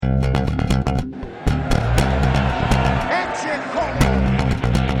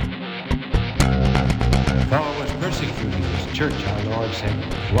church, our Lord said,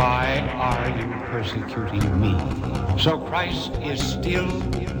 "Why are you persecuting me?" So Christ is still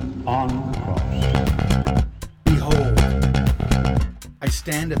on the cross. Behold, I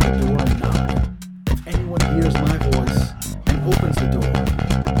stand at the door and knock. If anyone hears my voice and opens the door,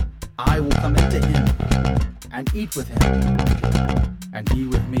 I will come into him and eat with him, and he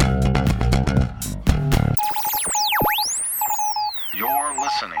with me. You're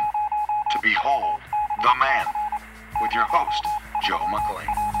listening to Behold the Man with your host, Joe McLean.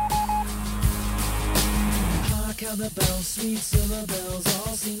 Hark how the bells, sweet silver bells,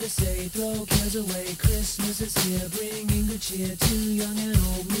 all seem to say, throw cares away, Christmas is here, bringing good cheer to young and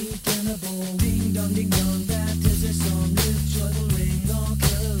old, meek and the bold. Ding dong, that is their song, with joyful ring, all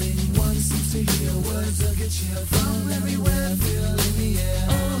caroling. One seems to hear words of good cheer from everywhere, filling the air.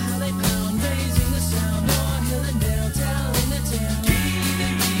 Oh, how they pound, raising the sound, on hill and dale, telling the tale.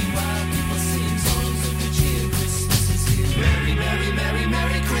 Gee, while people sing songs of good cheer, Christmas is here. Merry, merry, merry,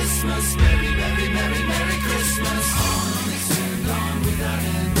 merry Christmas, merry, merry, merry, merry Christmas. On this and on without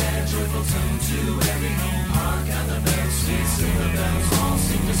end, their joyful tone to every home. Hark how the bells, sweet silver bells, all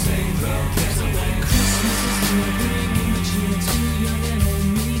seem to say, throw cares away. Christmas is here, bringing the cheer to young and old,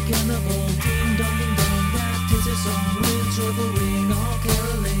 meek and the bold. Ding dong, that is a song with joyful ring, all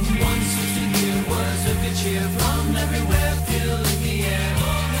caroling. One seems to hear words of good cheer from everywhere, filling the air.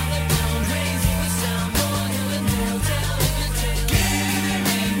 Oh, how they pound, raising the sound, on hill and dale, telling the tale.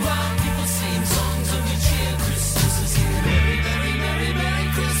 Gathering while people sing songs of good cheer. Christmas is here. Merry, merry, merry, merry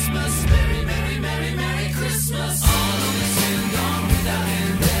Christmas. Merry, merry, merry, merry Christmas. On this and on without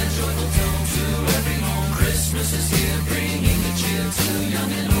end, their joyful tone to every home. Christmas is here, bringing the cheer to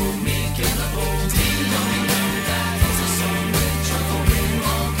young and old, meek and the bold. Ding dong, that is a song with joyful ring,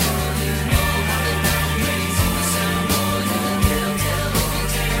 all caroling. Oh, how they pound, raising the sound, on hill and dale, telling the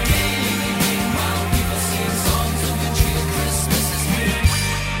tale. Gathering while people sing songs of good cheer. Christmas is here.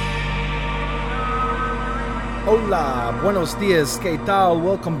 Hola, buenos dias, ¿qué tal?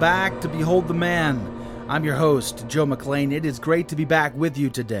 Welcome back to Behold the Man. I'm your host, Joe McLean. It is great to be back with you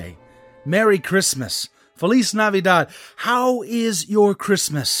today. Merry Christmas. Feliz Navidad. How is your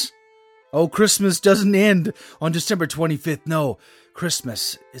Christmas? Oh, Christmas doesn't end on December 25th. No,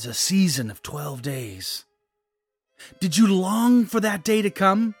 Christmas is a season of 12 days. Did you long for that day to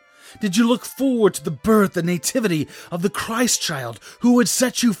come? Did you look forward to the birth and nativity of the Christ child who would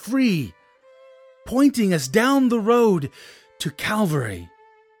set you free, pointing us down the road to Calvary?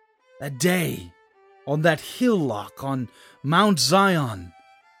 That day, on that hillock on Mount Zion,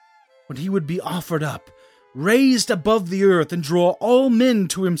 when he would be offered up, raised above the earth, and draw all men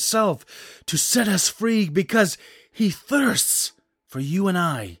to himself to set us free because he thirsts for you and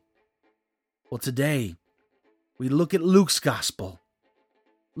I. Well, today, we look at Luke's gospel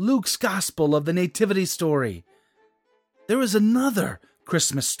of the nativity story. There is another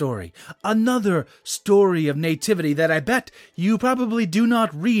Christmas story, another story of nativity that I bet you probably do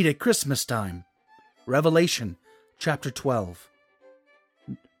not read at Christmas time. Revelation chapter 12,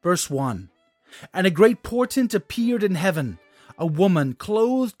 verse 1. And a great portent appeared in heaven, a woman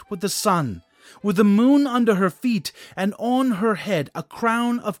clothed with the sun, with the moon under her feet, and on her head a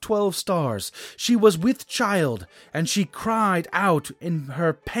crown of 12 stars. She was with child, and she cried out in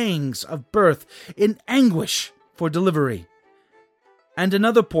her pangs of birth, in anguish for delivery. And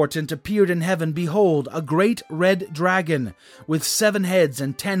another portent appeared in heaven. Behold, a great red dragon, with 7 heads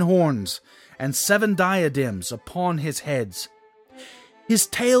and 10 horns, and 7 diadems upon his heads. His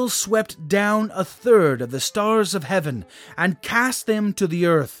tail swept down 1/3 of the stars of heaven, and cast them to the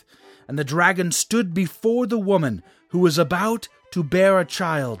earth. And the dragon stood before the woman who was about to bear a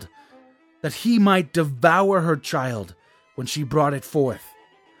child, that he might devour her child when she brought it forth.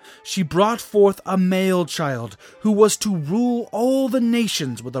 She brought forth a male child, who was to rule all the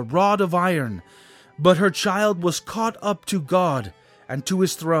nations with a rod of iron. But her child was caught up to God and to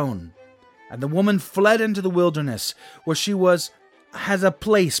his throne. And the woman fled into the wilderness, where she has a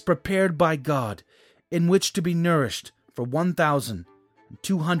place prepared by God, in which to be nourished for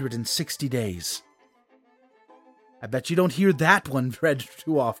 1,260 days. I bet you don't hear that one read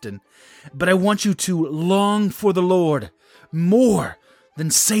too often, but I want you to long for the Lord more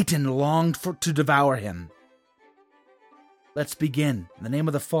than Satan longed to devour him. Let's begin in the name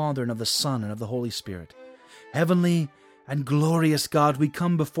of the Father, and of the Son, and of the Holy Spirit. Heavenly and glorious God, we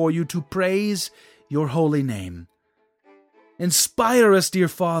come before you to praise your holy name. Inspire us, dear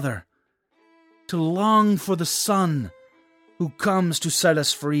Father, to long for the Son who comes to set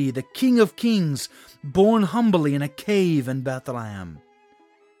us free, the King of Kings, born humbly in a cave in Bethlehem.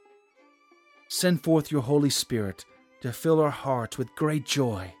 Send forth your Holy Spirit to fill our hearts with great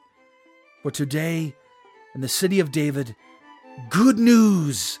joy. For today, in the city of David, good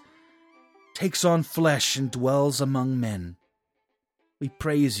news takes on flesh and dwells among men. We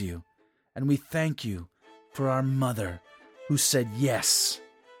praise you and we thank you for our mother who said yes.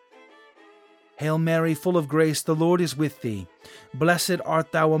 Hail Mary, full of grace, the Lord is with thee. Blessed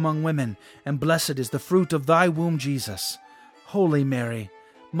art thou among women, and blessed is the fruit of thy womb, Jesus. Holy Mary,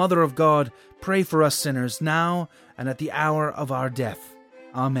 Mother of God, pray for us sinners, now and at the hour of our death.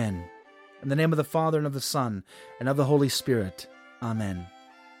 Amen. In the name of the Father, and of the Son, and of the Holy Spirit. Amen.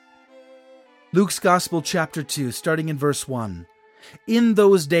 Luke's Gospel, chapter 2, starting in verse 1. In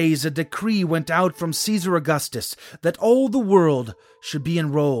those days a decree went out from Caesar Augustus that all the world should be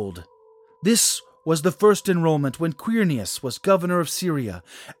enrolled. This was the first enrollment when Quirinius was governor of Syria,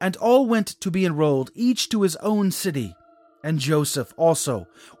 and all went to be enrolled, each to his own city. And Joseph also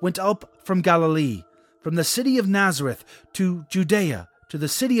went up from Galilee, from the city of Nazareth to Judea, to the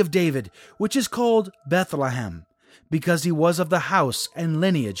city of David, which is called Bethlehem, because he was of the house and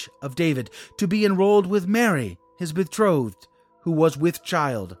lineage of David, to be enrolled with Mary, his betrothed, who was with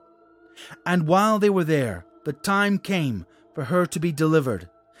child. And while they were there, the time came for her to be delivered.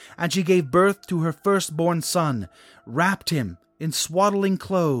 And she gave birth to her firstborn son, wrapped him in swaddling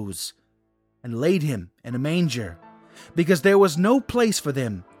clothes, and laid him in a manger, because there was no place for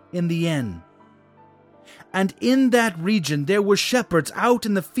them in the inn. And in that region there were shepherds out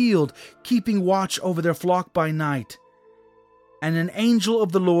in the field, keeping watch over their flock by night. And an angel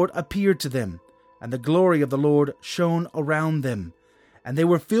of the Lord appeared to them, and the glory of the Lord shone around them, and they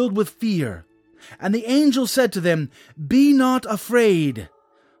were filled with fear. And the angel said to them, Be not afraid,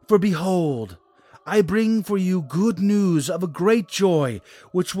 for behold, I bring for you good news of a great joy,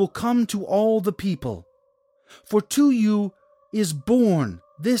 which will come to all the people. For to you is born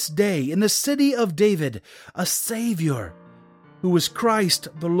this day in the city of David a Savior, who is Christ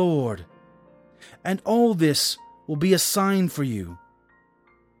the Lord. And all this will be a sign for you.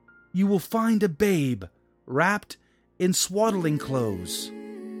 You will find a babe wrapped in swaddling clothes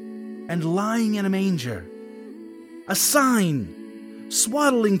and lying in a manger. A sign!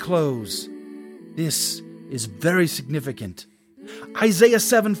 Swaddling clothes. This is very significant. Isaiah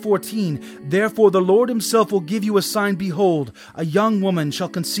 7:14, Therefore the Lord himself will give you a sign. Behold, a young woman shall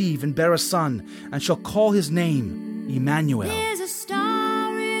conceive and bear a son, and shall call his name Emmanuel. There's a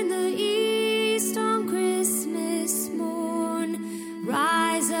star in the east on Christmas morn.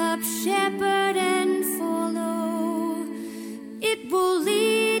 Rise up, shepherd, and follow. It will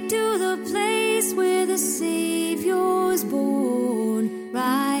lead to the place where the Savior's born.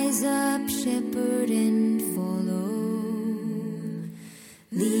 Rise up, shepherd, and follow.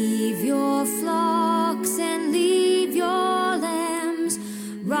 Leave your flocks and leave your lambs.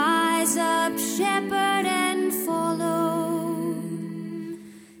 Rise up, shepherd, and follow.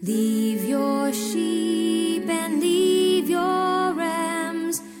 Leave your sheep and leave your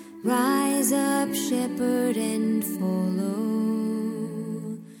rams. Rise up, shepherd, and follow.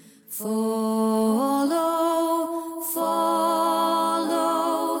 Follow,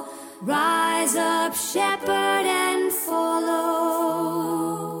 follow. Rise up, shepherd, and follow.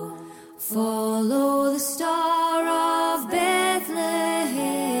 Follow the star of Bethlehem.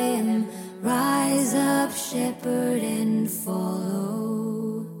 Rise up, shepherd, and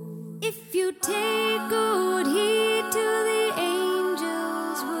follow. If you take good heed to the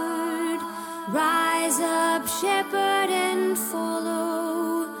angel's word, rise up, shepherd, and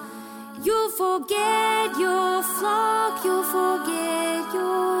follow. You'll forget your flock, you'll forget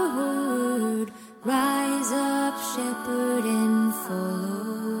your herd. Rise up, shepherd, and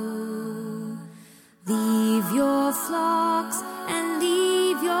follow. Leave your flocks and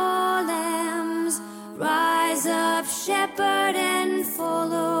leave your lambs. Rise up, shepherd, and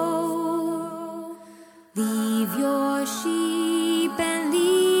follow. Leave your sheep and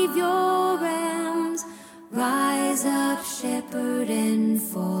leave your rams. Rise up, shepherd, and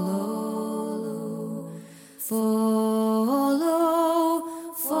follow. Follow,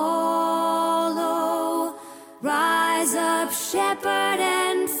 follow. Rise up, shepherd,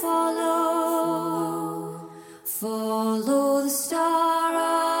 and follow. Follow the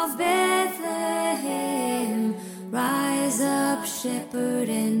star of Bethlehem. Rise up, shepherd,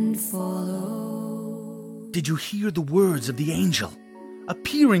 and follow. Did you hear the words of the angel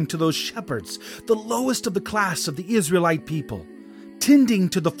appearing to those shepherds, the lowest of the class of the Israelite people, tending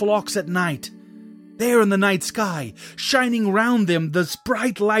to the flocks at night? There in the night sky, shining round them, this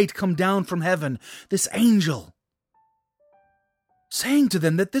bright light come down from heaven, this angel, saying to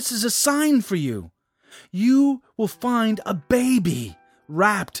them that this is a sign for you. You will find a baby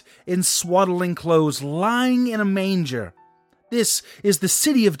wrapped in swaddling clothes, lying in a manger. This is the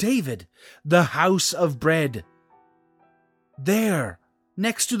city of David, the house of bread. There,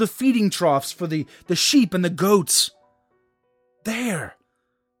 next to the feeding troughs for the sheep and the goats, there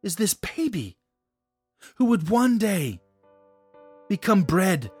is this baby who would one day become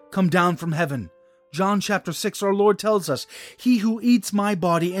bread come down from heaven. John chapter 6, our Lord tells us, "He who eats my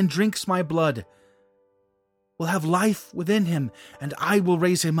body and drinks my blood will have life within him, and I will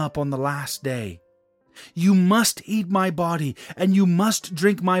raise him up on the last day." You must eat my body and you must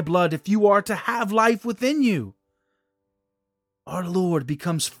drink my blood if you are to have life within you. Our Lord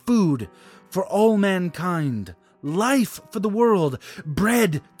becomes food for all mankind, life for the world,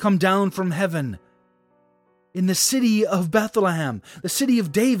 bread come down from heaven. In the city of Bethlehem, the city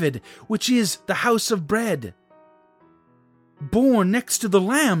of David, which is the house of bread, born next to the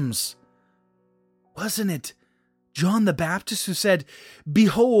lambs. Wasn't it John the Baptist who said,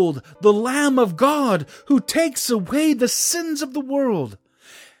 "Behold, the Lamb of God who takes away the sins of the world"?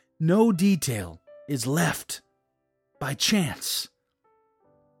 No detail is left by chance.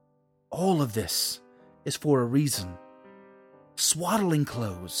 All of this is for a reason. Swaddling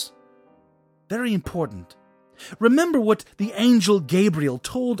clothes. Very important. Remember what the angel Gabriel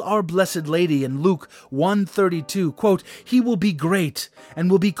told our Blessed Lady in Luke 1:32, quote, "He will be great and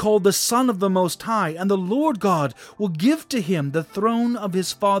will be called the Son of the Most High, and the Lord God will give to him the throne of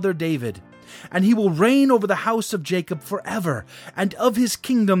his father David, and he will reign over the house of Jacob forever, and of his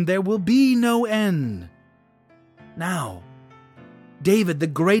kingdom there will be no end." Now, David, the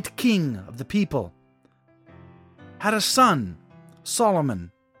great king of the people, had a son,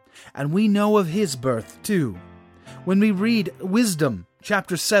 Solomon, and we know of his birth too. When we read Wisdom,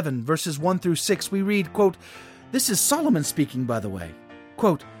 chapter 7, verses 1 through 6, we read, quote, this is Solomon speaking, by the way,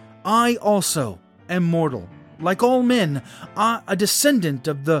 quote, "I also am mortal, like all men, a descendant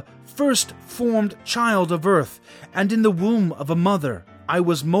of the first formed child of earth, and in the womb of a mother I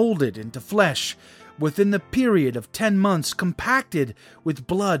was molded into flesh, within the period of 10 months, compacted with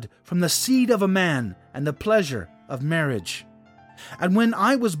blood from the seed of a man and the pleasure of marriage. And when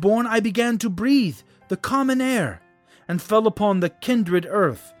I was born, I began to breathe the common air, and fell upon the kindred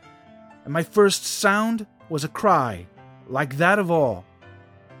earth. And my first sound was a cry, like that of all.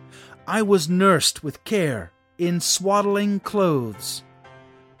 I was nursed with care in swaddling clothes.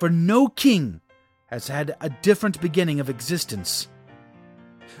 For no king has had a different beginning of existence.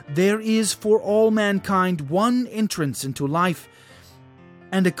 There is for all mankind one entrance into life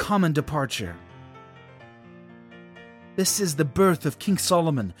and a common departure. This is the birth of King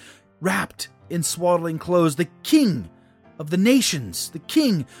Solomon, wrapped in swaddling clothes, the king of the nations, the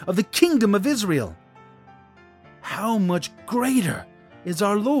king of the kingdom of Israel. How much greater is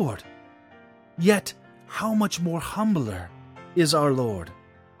our Lord, yet how much more humbler is our Lord.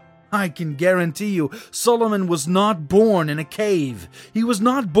 I can guarantee you, Solomon was not born in a cave. He was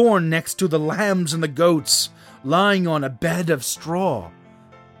not born next to the lambs and the goats, lying on a bed of straw.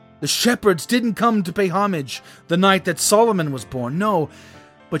 The shepherds didn't come to pay homage the night that Solomon was born. No,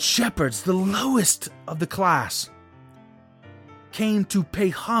 but shepherds, the lowest of the class, came to pay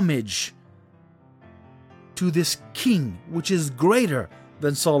homage to this king, which is greater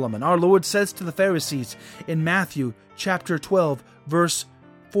than Solomon. Our Lord says to the Pharisees in Matthew chapter 12, verse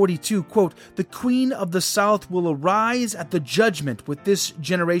 42, quote, "The queen of the south will arise at the judgment with this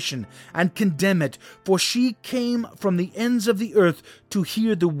generation and condemn it, for she came from the ends of the earth to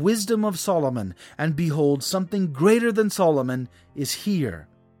hear the wisdom of Solomon, and behold, something greater than Solomon is here."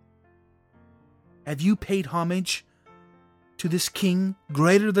 Have you paid homage to this king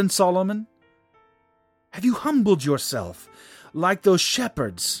greater than Solomon? Have you humbled yourself like those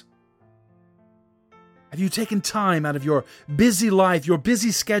shepherds? Have you taken time out of your busy life, your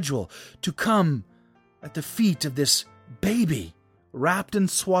busy schedule, to come at the feet of this baby wrapped in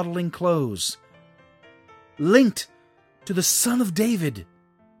swaddling clothes, linked to the Son of David,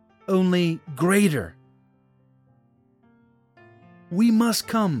 only greater? We must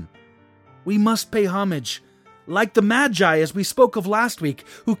come. We must pay homage, like the Magi, as we spoke of last week,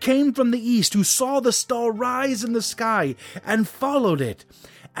 who came from the east, who saw the star rise in the sky and followed it,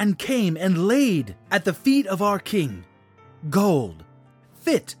 and came and laid at the feet of our King gold,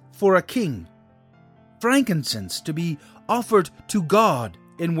 fit for a king, frankincense to be offered to God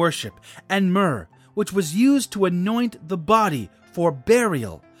in worship, and myrrh, which was used to anoint the body for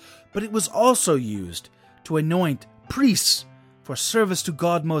burial, but it was also used to anoint priests for service to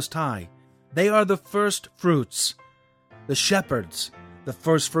God Most High. They are the first fruits, the shepherds, the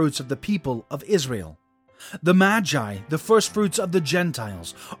first fruits of the people of Israel. The Magi, the first fruits of the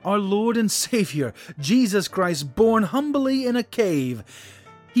Gentiles. Our Lord and Savior, Jesus Christ, born humbly in a cave.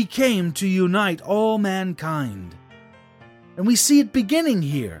 He came to unite all mankind. And we see it beginning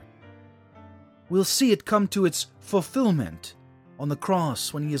here, we'll see it come to its fulfillment on the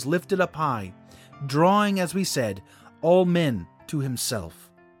cross when he is lifted up high, drawing, as we said, all men to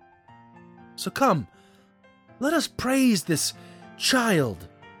himself. So come, let us praise this child.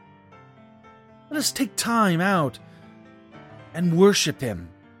 Let us take time out and worship him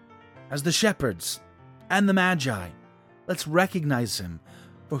as the shepherds and the Magi. Let's recognize him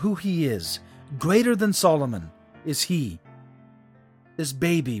for who he is. Greater than Solomon is he. This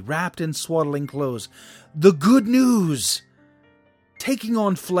baby wrapped in swaddling clothes. The good news, taking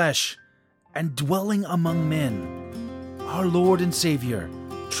on flesh and dwelling among men. Our Lord and Savior,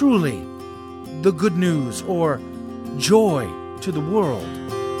 truly the good news, or joy to the world.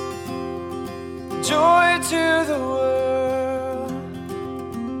 Joy to the world,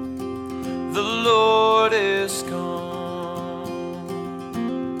 the Lord is come.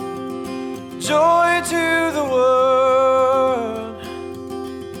 Joy to the world,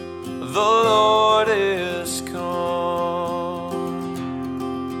 the Lord is come.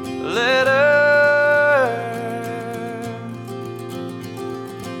 Let earth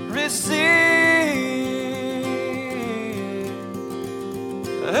receive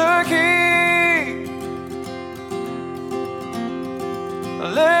her King.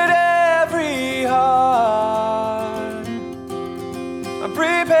 Let every heart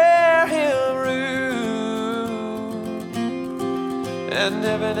prepare him room, and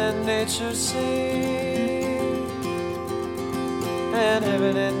heaven and nature sing, and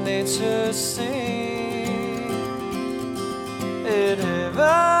heaven and nature sing, and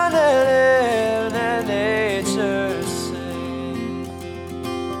heaven and nature sing.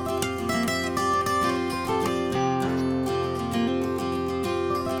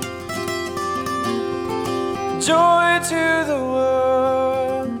 Joy to the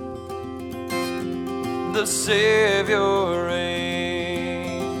world, the Savior reigns.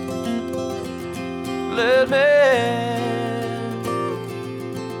 Let men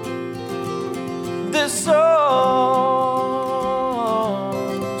this songs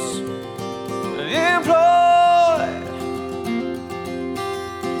employ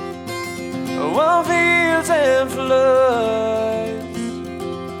on fields and floods,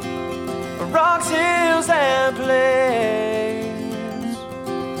 rocks, hills, and plains.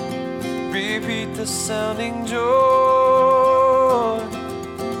 Repeat the sounding joy.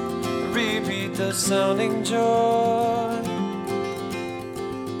 Repeat the sounding joy.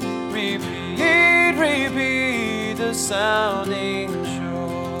 Repeat the sounding joy.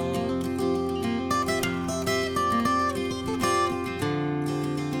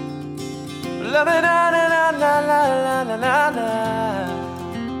 La la la la la la la la la.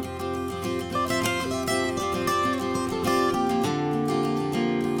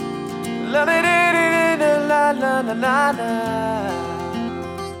 La la la la la la la.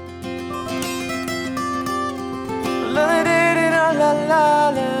 La la la la la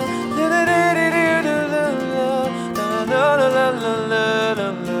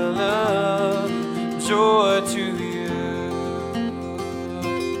la. Joy to you.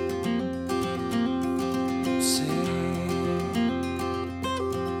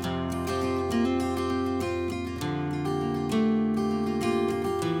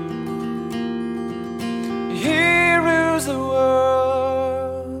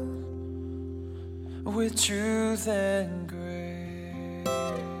 With truth and grace,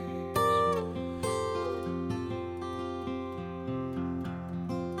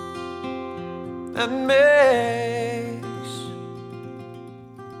 and makes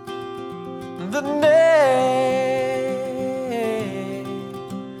the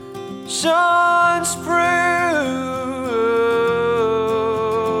nations prove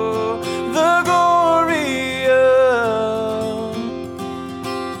the glory of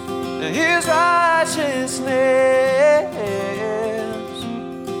his righteousness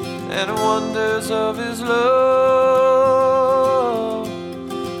and wonders of his love,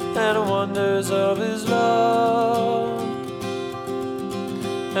 and wonders of his love,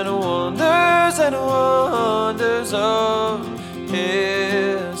 and wonders of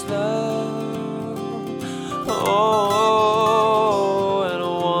his love. Oh, and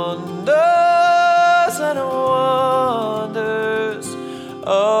wonders of his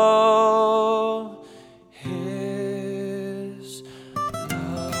love.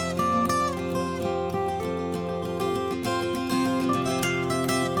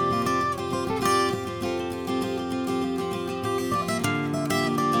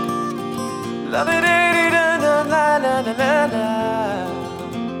 La la la la la la la la.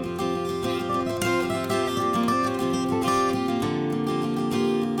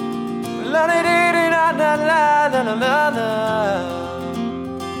 La la la la la la la la.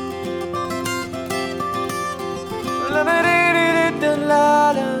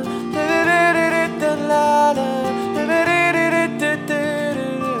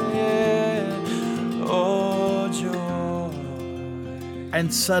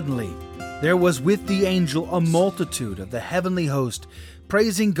 And suddenly there was with the angel a multitude of the heavenly host,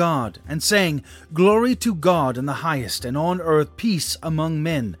 praising God, and saying, Glory to God in the highest, and on earth peace among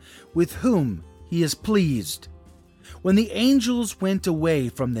men, with whom he is pleased. When the angels went away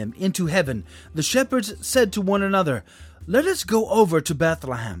from them into heaven, the shepherds said to one another, Let us go over to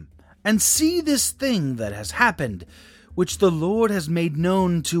Bethlehem, and see this thing that has happened, which the Lord has made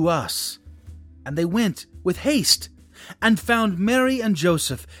known to us. And they went with haste, and found Mary and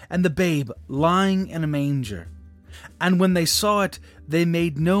Joseph and the babe lying in a manger. And when they saw it, they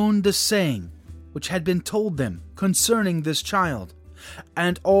made known the saying which had been told them concerning this child.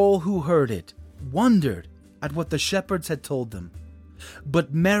 And all who heard it wondered at what the shepherds had told them.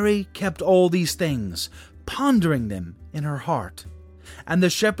 But Mary kept all these things, pondering them in her heart. And the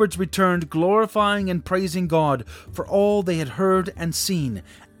shepherds returned, glorifying and praising God for all they had heard and seen,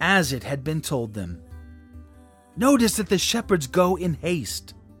 as it had been told them. Notice that the shepherds go in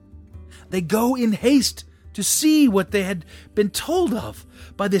haste. They go in haste to see what they had been told of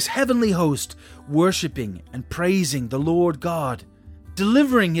by this heavenly host, worshiping and praising the Lord God,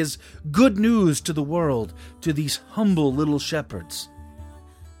 delivering his good news to the world, to these humble little shepherds.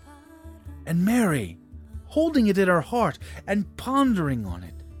 And Mary, holding it in her heart and pondering on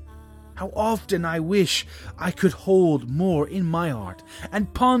it. How often I wish I could hold more in my heart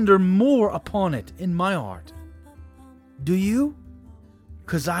and ponder more upon it in my heart. Do you?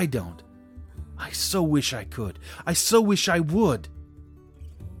 'Cause I don't. I so wish I could. I so wish I would.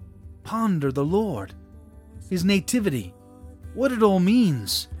 Ponder the Lord, his nativity, what it all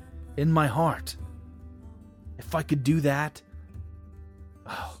means in my heart. If I could do that,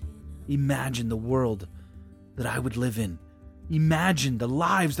 imagine the world that I would live in. Imagine the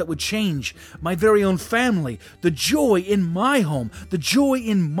lives that would change, my very own family, the joy in my home, the joy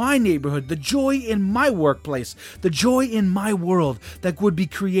in my neighborhood, the joy in my workplace, the joy in my world that would be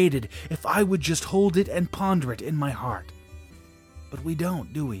created if I would just hold it and ponder it in my heart. But we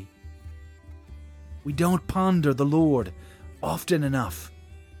don't, do we? We don't ponder the Lord often enough.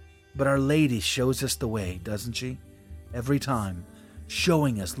 But Our Lady shows us the way, doesn't she? Every time,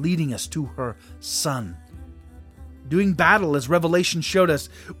 showing us, leading us to her Son. Doing battle, as Revelation showed us,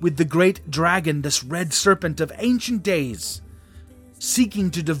 with the great dragon, this red serpent of ancient days, seeking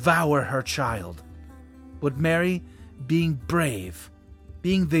to devour her child. But Mary, being brave,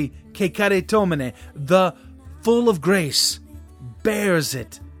 being the kekaretomene, the full of grace, bears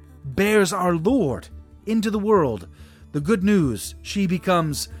our Lord into the world. The good news, she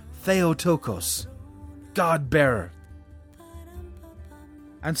becomes Theotokos, God-bearer.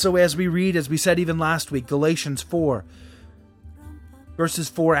 And so as we read, as we said even last week, Galatians 4, verses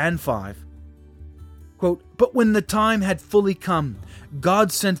 4 and 5, quote, But when the time had fully come,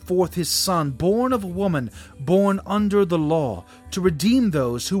 God sent forth his Son, born of a woman, born under the law, to redeem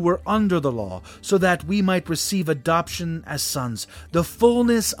those who were under the law, so that we might receive adoption as sons, the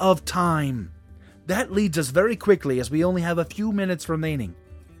fullness of time. That leads us very quickly, as we only have a few minutes remaining,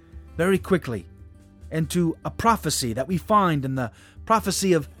 very quickly into a prophecy that we find in the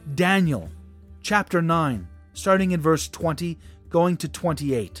prophecy of Daniel, chapter 9, starting in verse 20, going to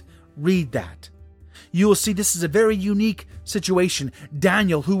 28. Read that. You will see this is a very unique situation.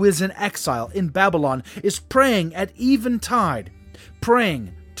 Daniel, who is in exile in Babylon, is praying at eventide,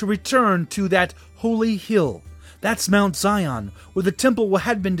 praying to return to that holy hill. That's Mount Zion, where the temple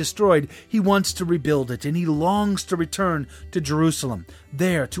had been destroyed. He wants to rebuild it, and he longs to return to Jerusalem,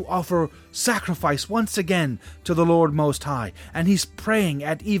 there to offer sacrifice once again to the Lord Most High. And he's praying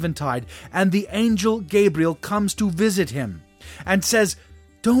at eventide, and the angel Gabriel comes to visit him and says,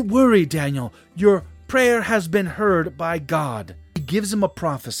 Don't worry, Daniel, your prayer has been heard by God. He gives him a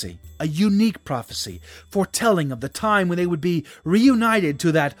prophecy, a unique prophecy, foretelling of the time when they would be reunited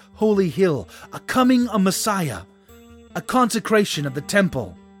to that holy hill, a Messiah, a consecration of the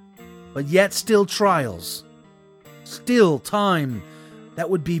temple, but yet still trials, still time that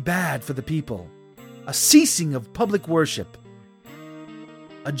would be bad for the people, a ceasing of public worship,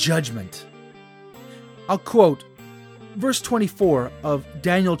 a judgment. I'll quote verse 24 of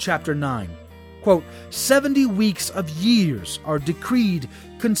Daniel chapter 9. Quote, 70 weeks of years are decreed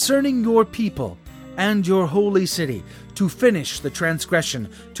concerning your people and your holy city, to finish the transgression,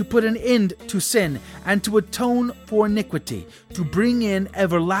 to put an end to sin, and to atone for iniquity, to bring in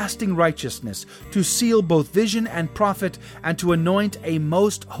everlasting righteousness, to seal both vision and prophet, and to anoint a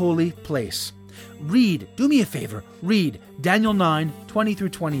most holy place. Read, do me a favor, read Daniel 9, 20 through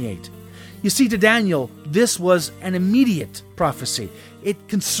 28. You see, to Daniel, this was an immediate prophecy. It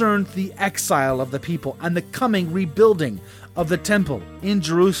concerned the exile of the people and the coming rebuilding of the temple in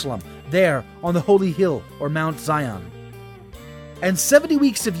Jerusalem, there on the holy hill or Mount Zion. And 70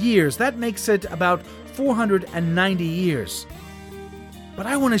 weeks of years, that makes it about 490 years. But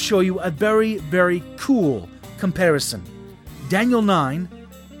I want to show you a very, very cool comparison. Daniel 9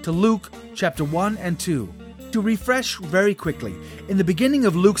 to Luke chapter 1 and 2. To refresh very quickly, in the beginning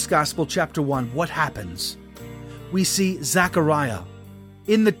of Luke's Gospel chapter 1, what happens? We see Zechariah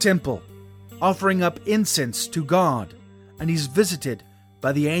in the temple offering up incense to God, and he's visited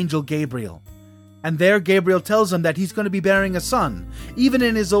by the angel Gabriel. And there Gabriel tells him that he's going to be bearing a son. Even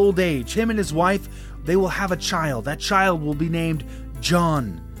in his old age, him and his wife, they will have a child. That child will be named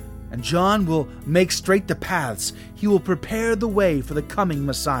John. And John will make straight the paths. He will prepare the way for the coming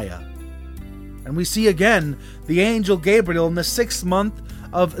Messiah. And we see again the angel Gabriel in the 6th month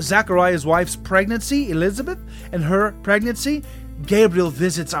of Zechariah's wife's pregnancy, Elizabeth, and her pregnancy. Gabriel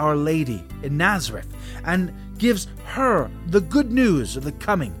visits Our Lady in Nazareth and gives her the good news of the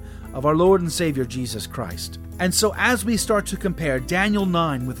coming of our Lord and Savior Jesus Christ. And so as we start to compare Daniel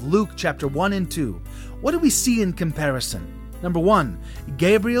 9 with Luke chapter 1 and 2, what do we see in comparison? Number 1,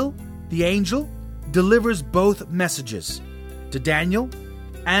 Gabriel, the angel, delivers both messages to Daniel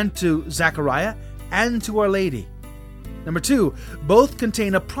and to Zechariah and to Our Lady. Number 2, both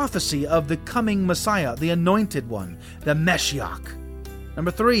contain a prophecy of the coming Messiah, the Anointed One, the Meshiach.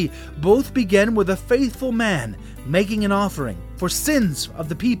 Number 3, both begin with a faithful man making an offering for sins of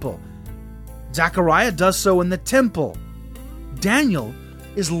the people. Zechariah does so in the temple. Daniel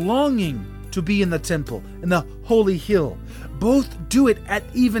is longing to be in the temple, in the holy hill. Both do it at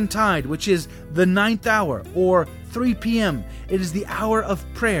eventide, which is the 9th hour, or 3 p.m. It is the hour of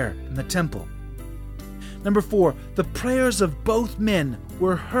prayer in the temple. Number 4, the prayers of both men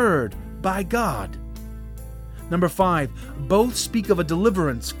were heard by God. Number 5, both speak of a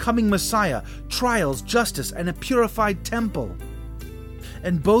deliverance, coming Messiah, trials, justice, and a purified temple.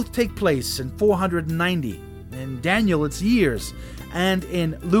 And both take place in 490. In Daniel, it's years. And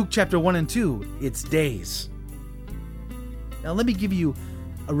in Luke chapter 1 and 2, it's days. Now let me give you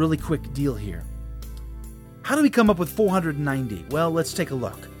a really quick deal here. How do we come up with 490? Well, let's take a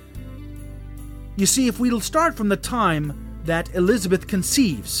look. You see, if we'll start from the time that Elizabeth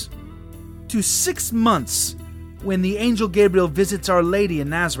conceives to 6 months when the angel Gabriel visits Our Lady in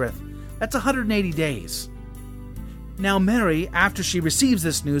Nazareth, that's 180 days. Now Mary, after she receives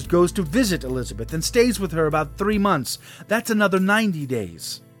this news, goes to visit Elizabeth and stays with her about 3 months. That's another 90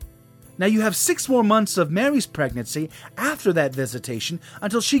 days. Now you have 6 more months of Mary's pregnancy after that visitation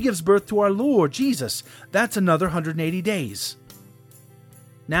until she gives birth to our Lord Jesus. That's another 180 days.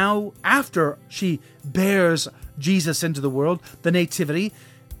 Now, after she bears Jesus into the world, the Nativity,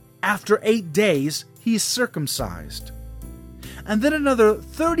 after 8 days, he's circumcised. And then another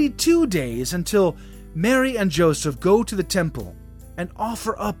 32 days until Mary and Joseph go to the temple and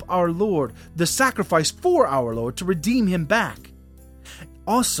offer up our Lord, the sacrifice for our Lord, to redeem him back.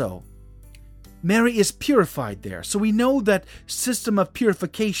 Also, Mary is purified there. So we know that system of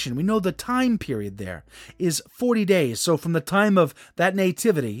purification. We know the time period there is 40 days. So from the time of that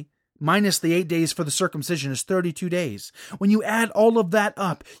nativity, minus the 8 days for the circumcision, is 32 days. When you add all of that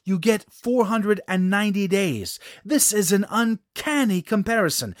up, you get 490 days. This is an uncanny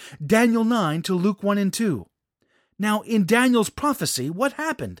comparison. Daniel 9 to Luke 1 and 2. Now, in Daniel's prophecy, what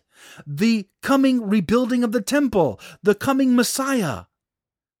happened? The coming rebuilding of the temple, the coming Messiah,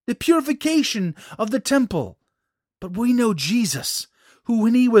 the purification of the temple. But we know Jesus, who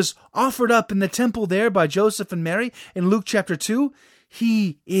when he was offered up in the temple there by Joseph and Mary in Luke chapter 2,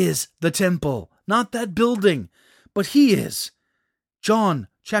 he is the temple, not that building, but he is. John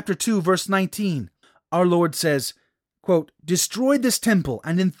chapter 2 verse 19, our Lord says, quote, "Destroy this temple,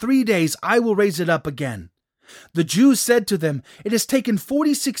 and in 3 days I will raise it up again." The Jews said to them, "It has taken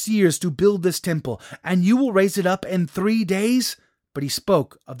 46 years to build this temple, and you will raise it up in 3 days?" But he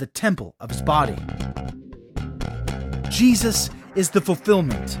spoke of the temple of his body. Jesus is the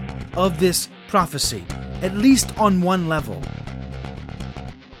fulfillment of this prophecy, at least on one level.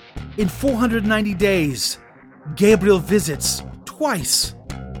 In 490 days, Gabriel visits twice.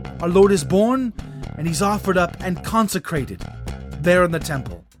 Our Lord is born, and he's offered up and consecrated there in the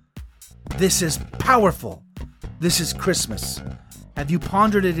temple. This is powerful. This is Christmas. Have you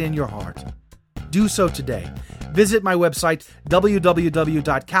pondered it in your heart? Do so today. Visit my website,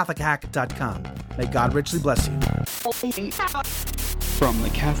 www.catholichack.com. May God richly bless you. From the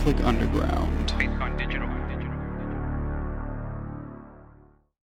Catholic Underground.